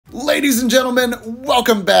Ladies and gentlemen,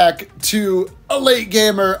 welcome back to A Late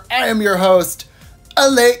Gamer. I am your host, A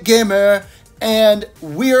Late Gamer, and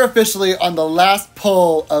we are officially on the last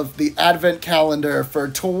pull of the advent calendar for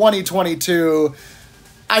 2022.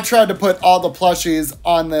 I tried to put all the plushies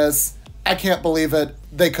on this. I can't believe it.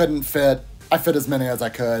 They couldn't fit. I fit as many as I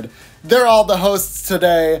could. They're all the hosts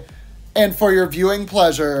today, and for your viewing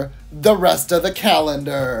pleasure, the rest of the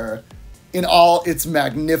calendar in all its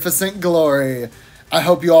magnificent glory. I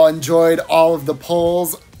hope you all enjoyed all of the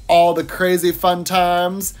polls, all the crazy fun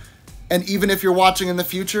times, and even if you're watching in the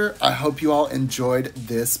future, I hope you all enjoyed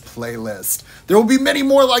this playlist. There will be many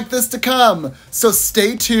more like this to come, so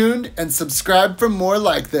stay tuned and subscribe for more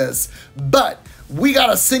like this. But we got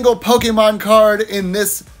a single Pokemon card in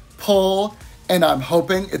this poll, and I'm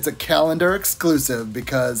hoping it's a calendar exclusive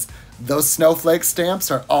because those snowflake stamps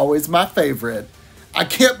are always my favorite. I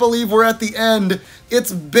can't believe we're at the end.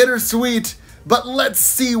 It's bittersweet. But let's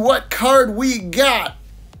see what card we got.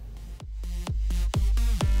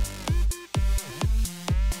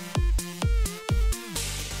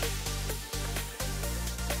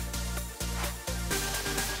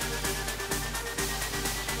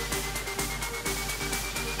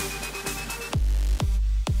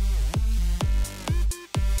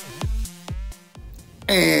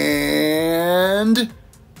 And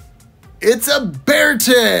it's a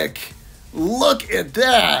Beartic. Look at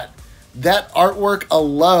that. That artwork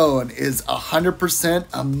alone is 100%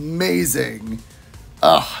 amazing.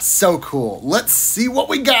 Oh, so cool. Let's see what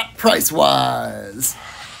we got price-wise.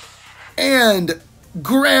 And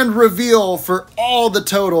grand reveal for all the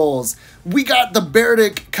totals. We got the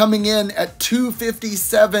Beartic coming in at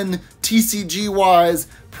 $257 TCG-wise.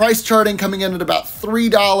 Price charting coming in at about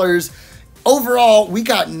 $3. Overall, we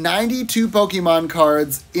got 92 Pokemon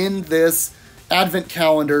cards in this advent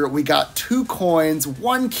calendar. We got 2 coins,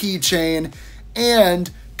 1 keychain, and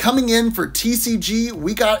coming in for TCG,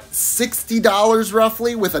 we got $60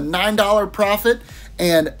 roughly with a $9 profit.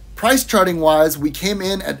 And price charting wise, we came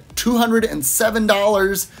in at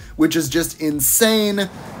 $207, which is just insane.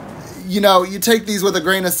 You know, you take these with a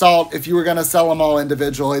grain of salt. If you were going to sell them all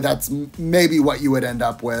individually, that's maybe what you would end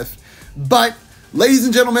up with. But ladies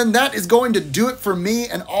and gentlemen, that is going to do it for me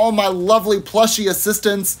and all my lovely plushie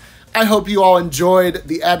assistants. I hope you all enjoyed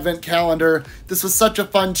the advent calendar. This was such a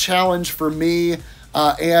fun challenge for me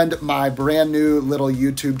and my brand new little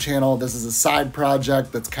YouTube channel. This is a side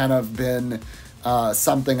project that's kind of been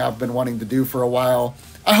something I've been wanting to do for a while.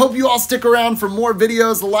 I hope you all stick around for more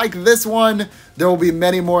videos like this one. There will be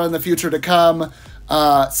many more in the future to come.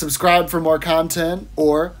 Subscribe for more content,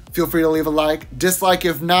 or feel free to leave a like, dislike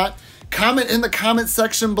if not. Comment in the comment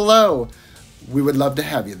section below. We would love to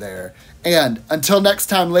have you there. And until next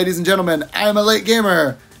time, ladies and gentlemen, I'm A Late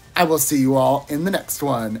Gamer. I will see you all in the next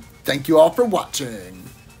one. Thank you all for watching.